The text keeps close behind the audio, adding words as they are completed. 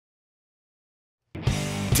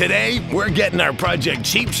Today, we're getting our Project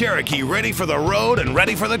Cheep Cherokee ready for the road and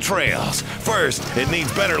ready for the trails. First, it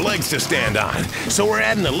needs better legs to stand on, so we're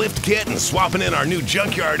adding a lift kit and swapping in our new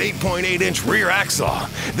Junkyard 8.8-inch rear axle.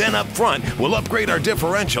 Then up front, we'll upgrade our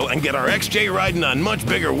differential and get our XJ riding on much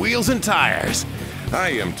bigger wheels and tires.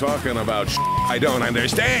 I am talking about I don't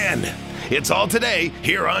understand. It's all today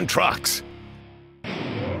here on Trucks.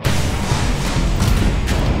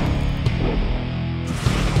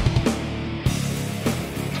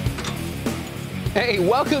 Hey,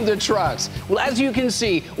 welcome to Trucks. Well, as you can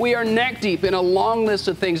see, we are neck deep in a long list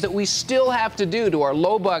of things that we still have to do to our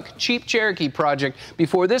low-buck Cheep Cherokee project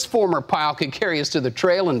before this former pile could carry us to the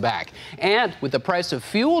trail and back. And with the price of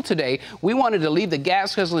fuel today, we wanted to leave the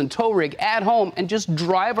gas-guzzling tow rig at home and just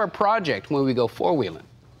drive our project when we go four-wheeling.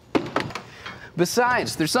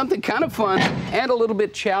 Besides, there's something kind of fun and a little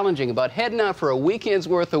bit challenging about heading out for a weekend's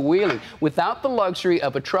worth of wheeling without the luxury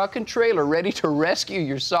of a truck and trailer ready to rescue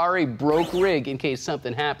your sorry broke rig in case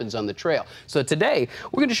something happens on the trail. So today,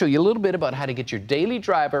 we're going to show you a little bit about how to get your daily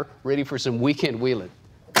driver ready for some weekend wheeling.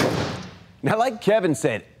 Now, like Kevin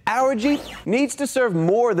said, our Jeep needs to serve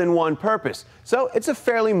more than one purpose, so it's a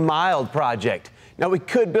fairly mild project. Now, we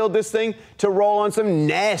could build this thing to roll on some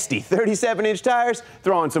nasty 37-inch tires,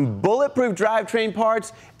 throw on some bulletproof drivetrain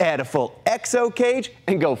parts, add a full exo cage,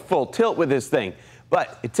 and go full tilt with this thing.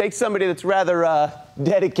 But it takes somebody that's rather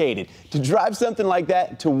dedicated to drive something like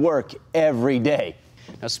that to work every day.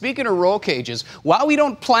 Now, speaking of roll cages, while we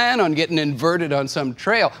don't plan on getting inverted on some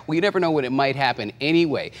trail, we never know when it might happen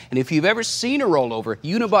anyway. And if you've ever seen a rollover,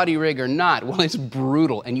 unibody rig or not, well, it's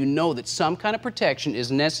brutal, and you know that some kind of protection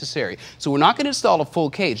is necessary. So we're not going to install a full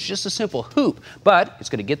cage, just a simple hoop, but it's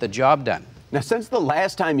going to get the job done. Now, since the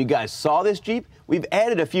last time you guys saw this Jeep, we've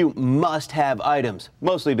added a few must-have items,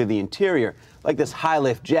 mostly to the interior, like this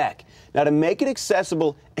high-lift jack. Now, to make it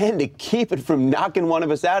accessible and to keep it from knocking one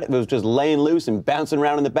of us out if it was just laying loose and bouncing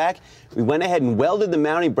around in the back, we went ahead and welded the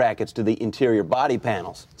mounting brackets to the interior body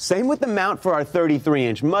panels. Same with the mount for our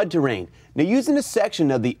 33-inch mud terrain. Now, using a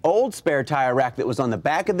section of the old spare tire rack that was on the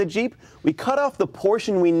back of the Jeep, we cut off the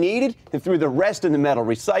portion we needed and threw the rest in the metal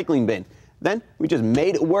recycling bin. Then, we just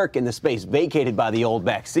made it work in the space vacated by the old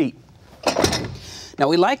back seat. Now,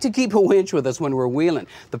 we like to keep a winch with us when we're wheeling.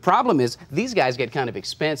 The problem is, these guys get kind of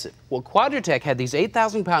expensive. Well, Quadratech had these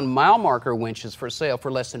 8,000-pound mile marker winches for sale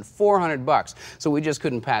for less than $400, so we just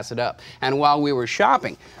couldn't pass it up. And while we were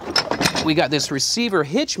shopping, we got this receiver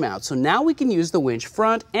hitch mount, so now we can use the winch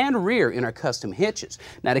front and rear in our custom hitches.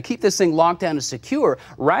 Now, to keep this thing locked down and secure,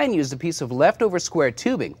 Ryan used a piece of leftover square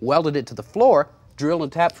tubing, welded it to the floor, drilled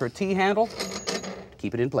and tapped for a T-handle to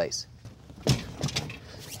keep it in place.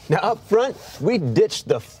 Now, up front, we ditched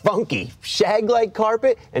the funky shag-like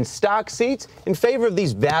carpet and stock seats in favor of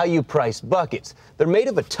these value-priced buckets. They're made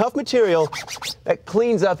of a tough material that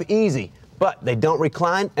cleans up easy, but they don't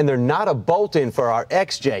recline and they're not a bolt-in for our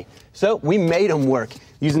XJ. So we made them work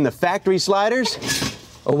using the factory sliders,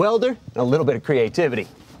 a welder, and a little bit of creativity.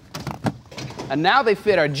 And now they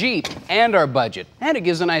fit our Jeep and our budget. And it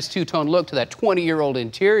gives a nice two-tone look to that 20-year-old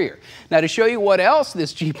interior. Now, to show you what else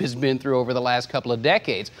this Jeep has been through over the last couple of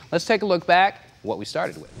decades, let's take a look back at what we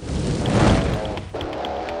started with.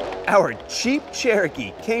 Our Cheep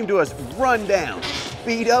Cherokee came to us run down,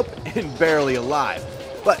 beat up, and barely alive.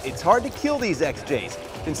 But it's hard to kill these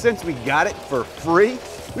XJs. And since we got it for free,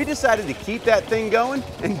 we decided to keep that thing going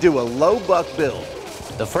and do a low-buck build.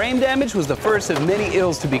 The frame damage was the first of many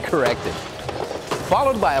ills to be corrected,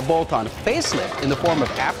 followed by a bolt-on facelift in the form of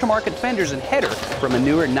aftermarket fenders and header from a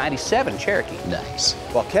newer 97 Cherokee. Nice.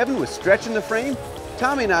 While Kevin was stretching the frame,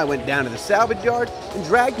 Tommy and I went down to the salvage yard and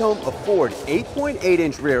dragged home a Ford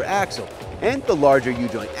 8.8-inch rear axle and the larger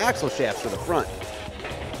U-joint axle shafts for the front.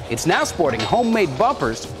 It's now sporting homemade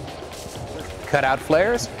bumpers, cutout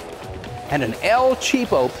flares, and an El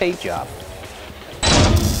Cheapo paint job.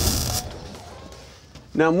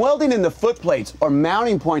 Now, I'm welding in the foot plates or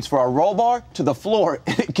mounting points for our roll bar to the floor,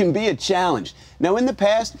 and it can be a challenge. Now, in the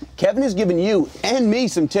past, Kevin has given you and me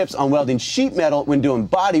some tips on welding sheet metal when doing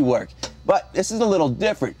body work, but this is a little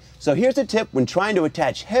different. So here's a tip when trying to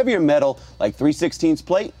attach heavier metal like 3/16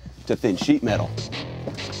 plate to thin sheet metal.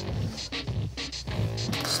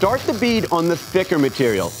 Start the bead on the thicker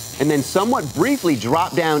material, and then somewhat briefly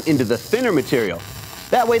drop down into the thinner material.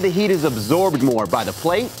 That way the heat is absorbed more by the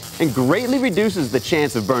plate and greatly reduces the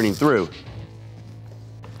chance of burning through.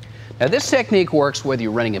 Now, this technique works whether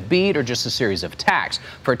you're running a bead or just a series of tacks.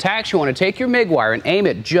 For tacks, you want to take your MIG wire and aim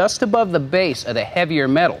it just above the base of the heavier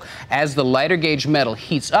metal. As the lighter gauge metal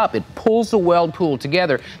heats up, it pulls the weld pool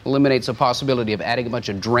together, eliminates the possibility of adding a bunch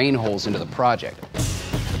of drain holes into the project.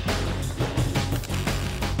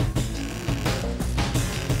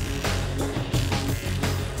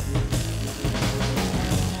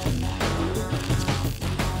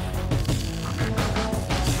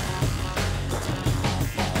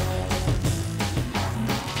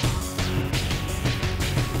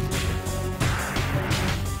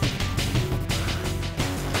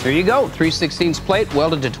 There you go, 3/16 plate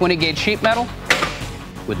welded to 20-gauge sheet metal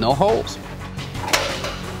with no holes.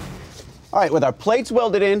 All right, with our plates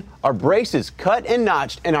welded in, our braces cut and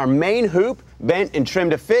notched, and our main hoop bent and trimmed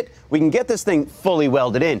to fit, we can get this thing fully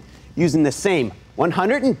welded in using the same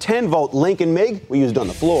 110-volt Lincoln MIG we used on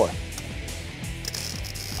the floor.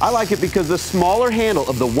 I like it because the smaller handle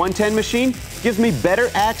of the 110 machine gives me better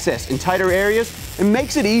access in tighter areas and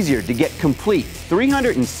makes it easier to get complete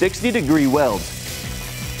 360-degree welds.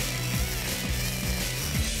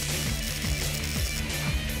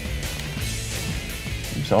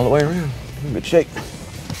 It's all the way around. In good shape.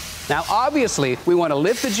 Now, obviously, we want to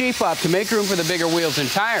lift the Jeep up to make room for the bigger wheels and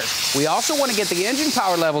tires. We also want to get the engine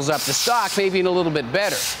power levels up to stock, maybe even a little bit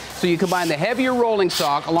better. So you combine the heavier rolling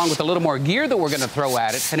stock along with a little more gear that we're going to throw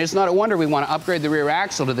at it, and it's not a wonder we want to upgrade the rear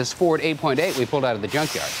axle to this Ford 8.8 we pulled out of the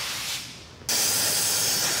junkyard.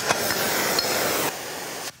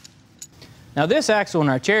 Now, this axle and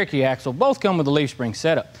our Cherokee axle both come with a leaf spring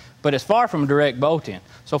setup, but it's far from a direct bolt-in.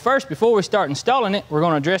 So first, before we start installing it, we're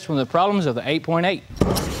going to address one of the problems of the 8.8.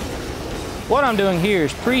 What I'm doing here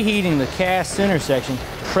is preheating the cast center section to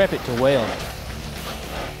prep it to weld.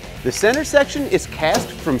 The center section is cast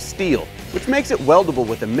from steel, which makes it weldable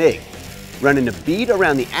with a MIG. Running a bead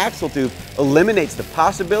around the axle tube eliminates the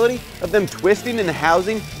possibility of them twisting in the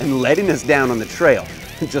housing and letting us down on the trail,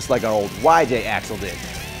 just like our old YJ axle did.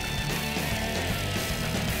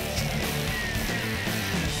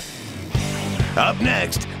 Up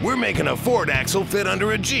next, we're making a Ford axle fit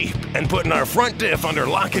under a Jeep and putting our front diff under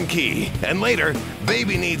lock and key. And later,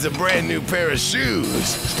 baby needs a brand new pair of shoes.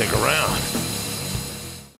 Stick around.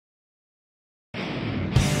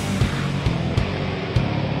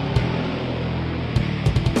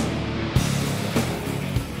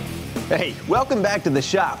 Hey, welcome back to the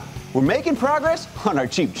shop. We're making progress on our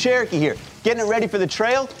Cheep Cherokee here, getting it ready for the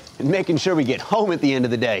trail and making sure we get home at the end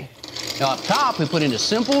of the day. Now, up top, we put in a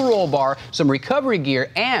simple roll bar, some recovery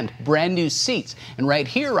gear, and brand new seats. And right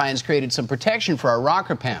here, Ryan's created some protection for our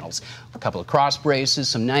rocker panels. A couple of cross braces,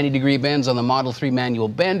 some 90-degree bends on the Model 3 manual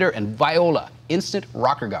bender, and Viola instant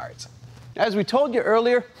rocker guards. As we told you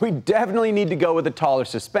earlier, we definitely need to go with a taller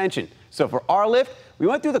suspension. So for our lift, we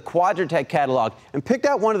went through the Project catalog and picked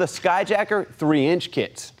out one of the Skyjacker 3-inch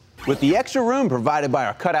kits. With the extra room provided by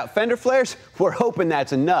our cutout fender flares, we're hoping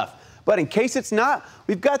that's enough. But in case it's not,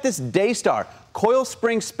 we've got this Daystar coil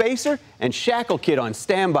spring spacer and shackle kit on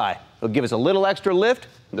standby. It'll give us a little extra lift,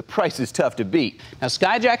 and the price is tough to beat. Now,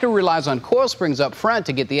 Skyjacker relies on coil springs up front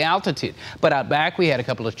to get the altitude, but out back we had a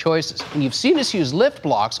couple of choices. And you've seen us use lift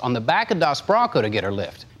blocks on the back of Das Bronco to get our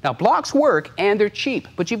lift. Now, blocks work and they're cheap,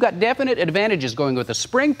 but you've got definite advantages going with a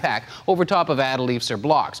spring pack over top of add-a-leafs or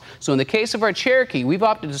blocks. So in the case of our Cherokee, we've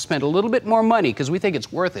opted to spend a little bit more money because we think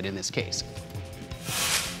it's worth it in this case.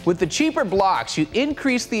 With the cheaper blocks, you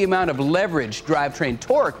increase the amount of leverage drivetrain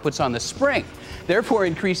torque puts on the spring, therefore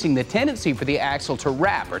increasing the tendency for the axle to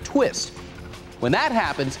wrap or twist. When that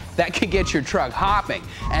happens, that can get your truck hopping.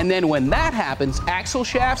 And then when that happens, axle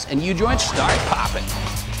shafts and U-joints start popping.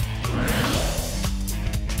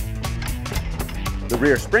 The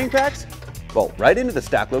rear spring packs bolt right into the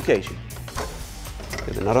stock location.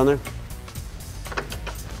 Get the nut on there?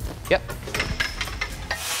 Yep.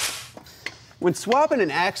 When swapping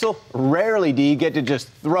an axle, rarely do you get to just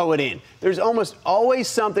throw it in. There's almost always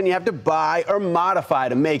something you have to buy or modify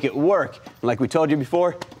to make it work. And like we told you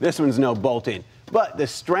before, this one's no bolt-in. But the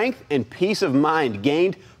strength and peace of mind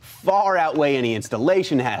gained far outweigh any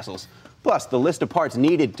installation hassles. Plus, the list of parts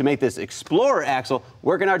needed to make this Explorer axle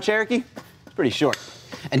work in our Cherokee is pretty short.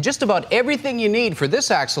 And just about everything you need for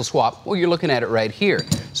this axle swap, well, you're looking at it right here.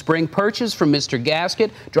 Spring perches from Mr.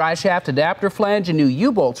 Gasket, dry shaft adapter flange, and new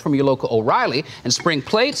U-bolts from your local O'Reilly, and spring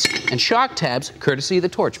plates and shock tabs courtesy of the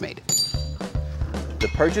Torchmate. The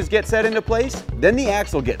perches get set into place, then the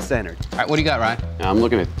axle gets centered. All right, what do you got, Ryan? Now I'm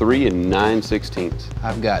looking at 3 9/16.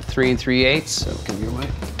 I've got 3 3/8, so come your way.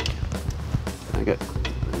 I got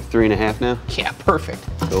 3.5 now. Yeah, perfect.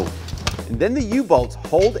 Cool. And then the U-bolts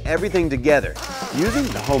hold everything together using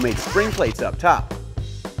the homemade spring plates up top.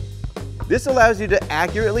 This allows you to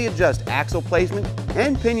accurately adjust axle placement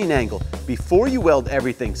and pinion angle before you weld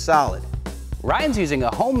everything solid. Ryan's using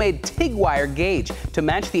a homemade TIG wire gauge to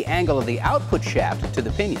match the angle of the output shaft to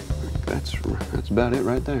the pinion. That's about it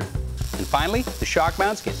right there. And finally, the shock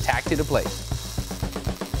mounts get tacked into place.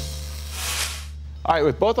 All right,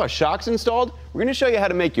 with both our shocks installed, we're going to show you how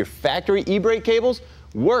to make your factory e-brake cables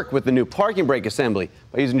work with the new parking brake assembly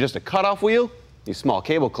by using just a cutoff wheel, these small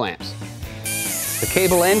cable clamps. The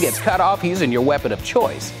cable end gets cut off using your weapon of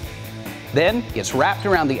choice. Then it's wrapped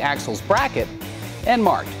around the axle's bracket and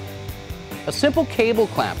marked. A simple cable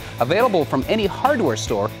clamp, available from any hardware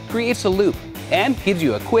store, creates a loop and gives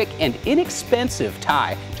you a quick and inexpensive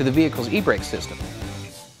tie to the vehicle's e-brake system.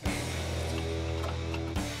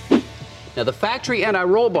 Now the factory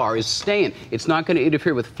anti-roll bar is staying. It's not going to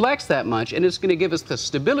interfere with flex that much, and it's going to give us the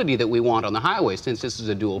stability that we want on the highway since this is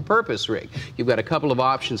a dual-purpose rig. You've got a couple of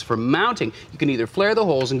options for mounting. You can either flare the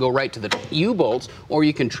holes and go right to the U-bolts, or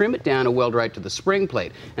you can trim it down and weld right to the spring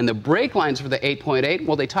plate. And the brake lines for the 8.8,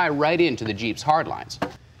 well, they tie right into the Jeep's hard lines.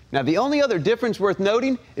 Now, the only other difference worth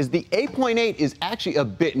noting is the 8.8 is actually a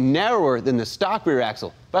bit narrower than the stock rear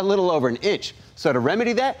axle, by a little over an inch. So to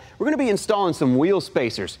remedy that, we're going to be installing some wheel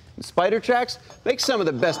spacers. And Spider Tracks make some of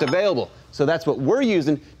the best available, so that's what we're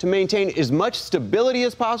using to maintain as much stability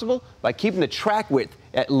as possible by keeping the track width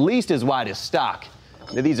at least as wide as stock.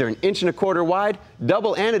 Now, these are 1.25 inches wide,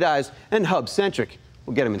 double anodized, and hub-centric.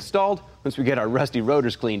 We'll get them installed once we get our rusty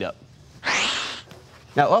rotors cleaned up.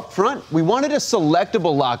 Now up front, we wanted a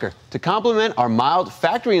selectable locker to complement our mild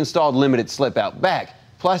factory-installed limited slip-out back.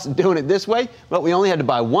 Plus, doing it this way, well, we only had to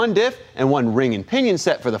buy one diff and one ring and pinion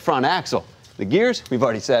set for the front axle. The gears, we've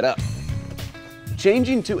already set up.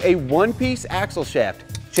 Changing to a one-piece axle shaft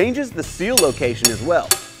changes the seal location as well.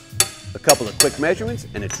 A couple of quick measurements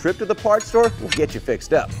and a trip to the parts store will get you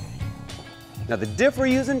fixed up. Now the diff we're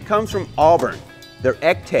using comes from Auburn. Their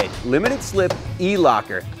Acrylic limited slip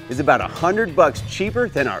E-locker is about $100 cheaper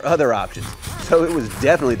than our other options, so it was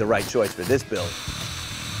definitely the right choice for this build.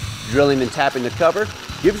 Drilling and tapping the cover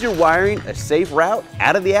gives your wiring a safe route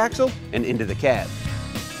out of the axle and into the cab.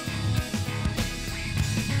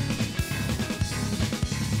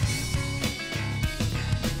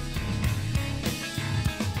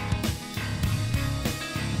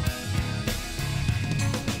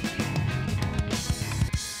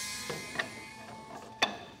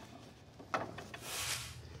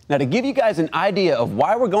 Now, to give you guys an idea of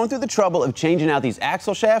why we're going through the trouble of changing out these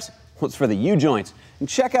axle shafts, well, it's for the U-joints. And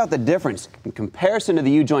check out the difference in comparison to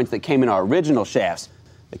the U-joints that came in our original shafts.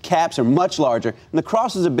 The caps are much larger, and the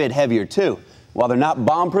cross is a bit heavier too. While they're not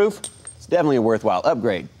bomb-proof, it's definitely a worthwhile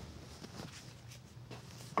upgrade.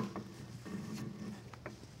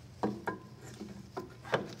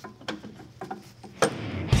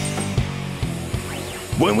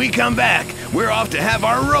 When we come back, we're off to have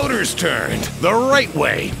our rotors turned the right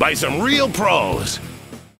way by some real pros.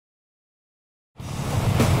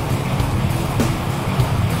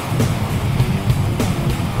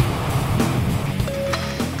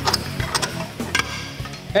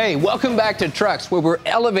 Hey, welcome back to Trucks, where we're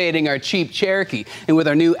elevating our Cheep Cherokee. And with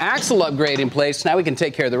our new axle upgrade in place, now we can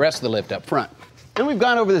take care of the rest of the lift up front. And we've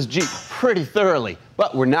gone over this Jeep pretty thoroughly,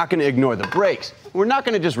 but we're not going to ignore the brakes. We're not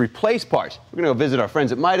going to just replace parts. We're going to go visit our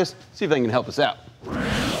friends at Midas, see if they can help us out.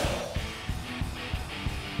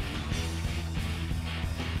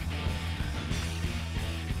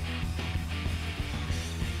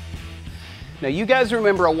 Now, you guys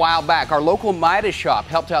remember a while back, our local Midas shop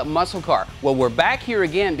helped out Muscle Car. Well, we're back here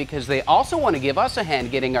again because they also want to give us a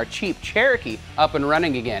hand getting our Cheep Cherokee up and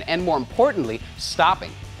running again, and more importantly,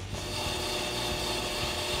 stopping.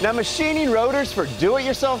 Now, machining rotors for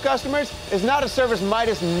do-it-yourself customers is not a service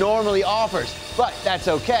Midas normally offers, but that's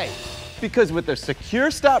okay. Because with their Secure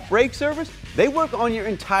Stop brake service, they work on your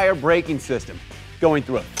entire braking system, going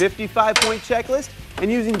through a 55-point checklist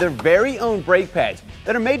and using their very own brake pads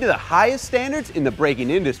that are made to the highest standards in the braking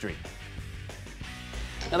industry.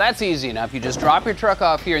 Now that's easy enough. You just drop your truck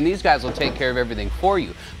off here and these guys will take care of everything for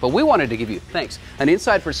you. But we wanted to give you, an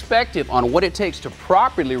inside perspective on what it takes to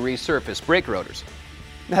properly resurface brake rotors.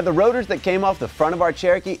 Now, the rotors that came off the front of our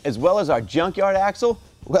Cherokee, as well as our Junkyard axle,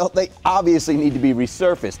 well, they obviously need to be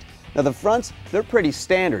resurfaced. Now, the fronts, they're pretty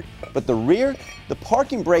standard, but the rear, the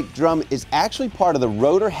parking brake drum is actually part of the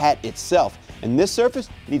rotor hat itself, and this surface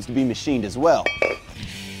needs to be machined as well.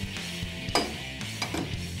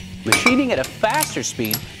 Machining at a faster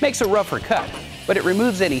speed makes a rougher cut, but it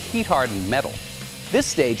removes any heat-hardened metal. This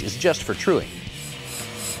stage is just for truing.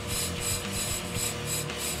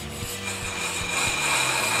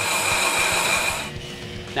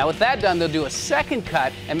 Now with that done, they'll do a second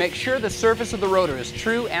cut and make sure the surface of the rotor is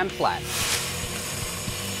true and flat.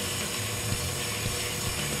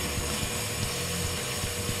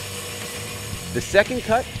 The second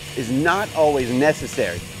cut is not always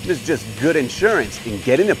necessary. It's just good insurance in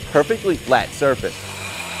getting a perfectly flat surface.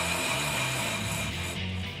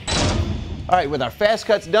 All right, with our fast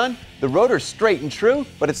cuts done, the rotor's straight and true,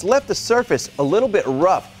 but it's left the surface a little bit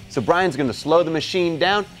rough. So Brian's going to slow the machine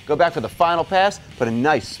down, go back for the final pass, put a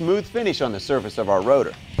nice smooth finish on the surface of our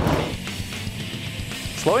rotor.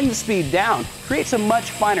 Slowing the speed down creates a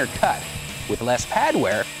much finer cut with less pad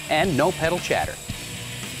wear and no pedal chatter.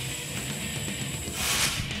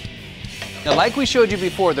 Now, like we showed you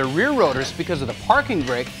before, the rear rotors, because of the parking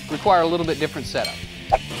brake, require a little bit different setup.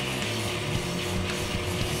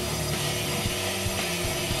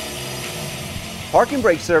 Parking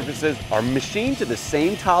brake surfaces are machined to the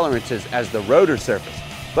same tolerances as the rotor surface,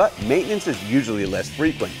 but maintenance is usually less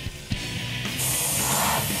frequent.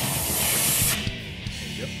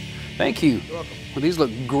 Thank you. You're welcome. Well, these look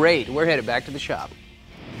great. We're headed back to the shop.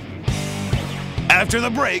 After the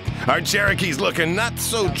break, our Cherokee's looking not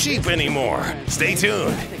so cheap anymore. Stay tuned.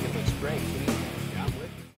 I think it looks great. Yeah, I'm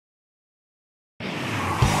with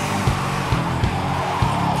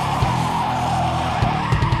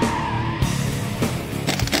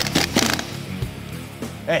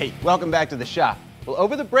you. Hey, welcome back to the shop. Well,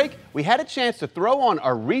 over the break, we had a chance to throw on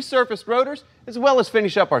our resurfaced rotors as well as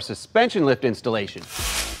finish up our suspension lift installation.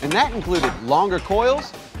 And that included longer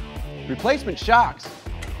coils, replacement shocks,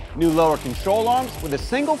 new lower control arms with a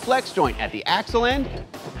single flex joint at the axle end,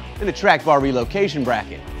 and a track bar relocation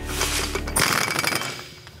bracket.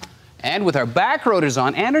 And with our back rotors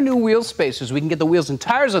on and our new wheel spacers, we can get the wheels and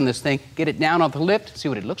tires on this thing, get it down off the lift, see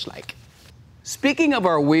what it looks like. Speaking of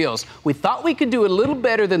our wheels, we thought we could do a little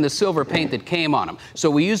better than the silver paint that came on them. So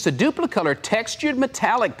we used a Duplicolor textured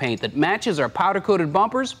metallic paint that matches our powder-coated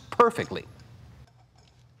bumpers perfectly.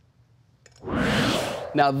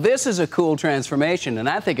 Now this is a cool transformation, and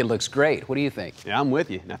I think it looks great. What do you think? Yeah, I'm with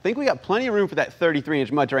you. And I think we got plenty of room for that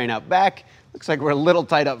 33-inch mud terrain out back. Looks like we're a little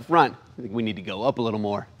tight up front. I think we need to go up a little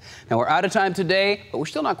more. Now we're out of time today, but we're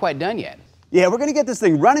still not quite done yet. Yeah, we're gonna get this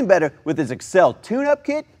thing running better with this Excel tune-up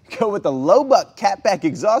kit, go with the low-buck catback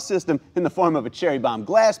exhaust system in the form of a cherry bomb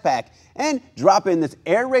Glasspack, and drop in this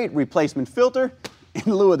Airaid replacement filter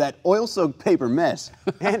in lieu of that oil-soaked paper mess.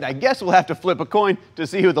 And I guess we'll have to flip a coin to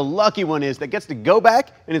see who the lucky one is that gets to go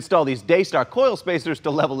back and install these Daystar coil spacers to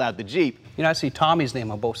level out the Jeep. You know, I see Tommy's name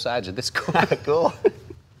on both sides of this coin. Cool.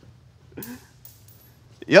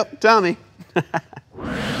 Yep, Tommy.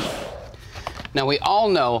 Now, we all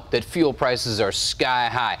know that fuel prices are sky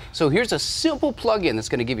high, so here's a simple plug-in that's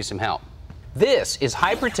going to give you some help. This is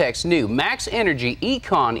Hypertech's new Max Energy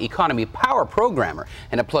Econ Economy Power Programmer,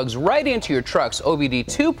 and it plugs right into your truck's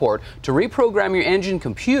OBD2 port to reprogram your engine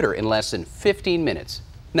computer in less than 15 minutes.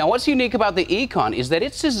 Now, what's unique about the Econ is that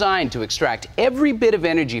it's designed to extract every bit of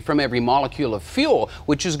energy from every molecule of fuel,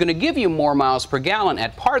 which is going to give you more miles per gallon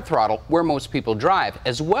at part throttle, where most people drive,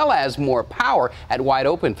 as well as more power at wide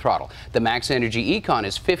open throttle. The Max Energy Econ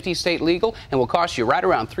is 50 state legal and will cost you right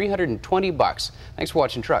around $320. Thanks for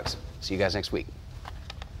watching Trucks. See you guys next week.